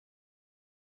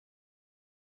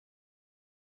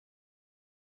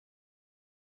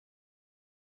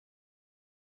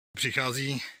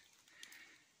přichází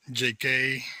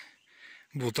JayKay,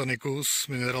 botanicus,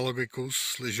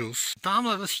 mineralogicus, lyžus.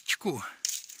 Tamhle ve síčku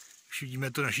už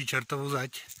vidíme tu naší čertovou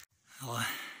zeď, ale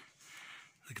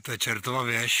tak to je čertova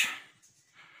věž.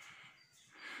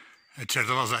 Je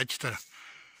čertova zeď teda.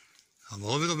 A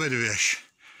mohlo by to být věž.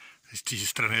 Z té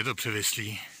strany je to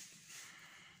převislý.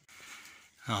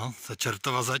 No, ta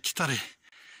čertova zeď tady.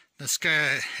 Dneska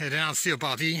je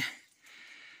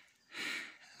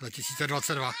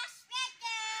 11.5.2022.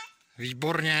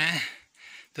 Výborně.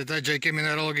 Teď je JayKay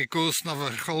Mineralogicus na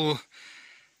vrcholu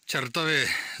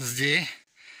Čertovy zdi.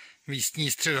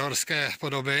 Místní středohorské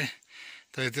podoby.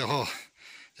 Tady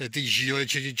ty žíly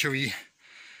četičový,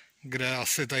 kde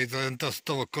asi tady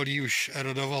to okolí už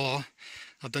erodovalo.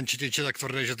 A ten četič je tak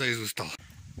tvrdý, že tady zůstal.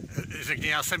 Řekni,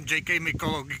 já jsem JayKay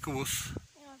Mycologicus.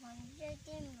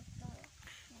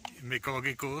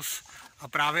 Mycologicus. A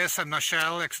právě jsem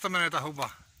našel, jak se to jmenuje ta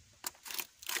houba?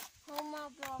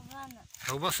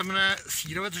 Houba se jmenuje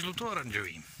sírovec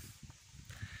žluto-oranžový.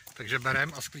 Takže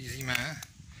bereme a sklízíme.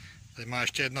 Tady má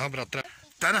ještě jednoho bratra.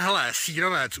 Tenhle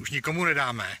sírovec už nikomu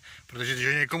nedáme, protože když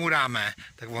ho někomu dáme,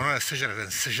 tak ono nesežere,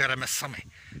 ten sežereme sami.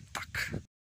 Tak.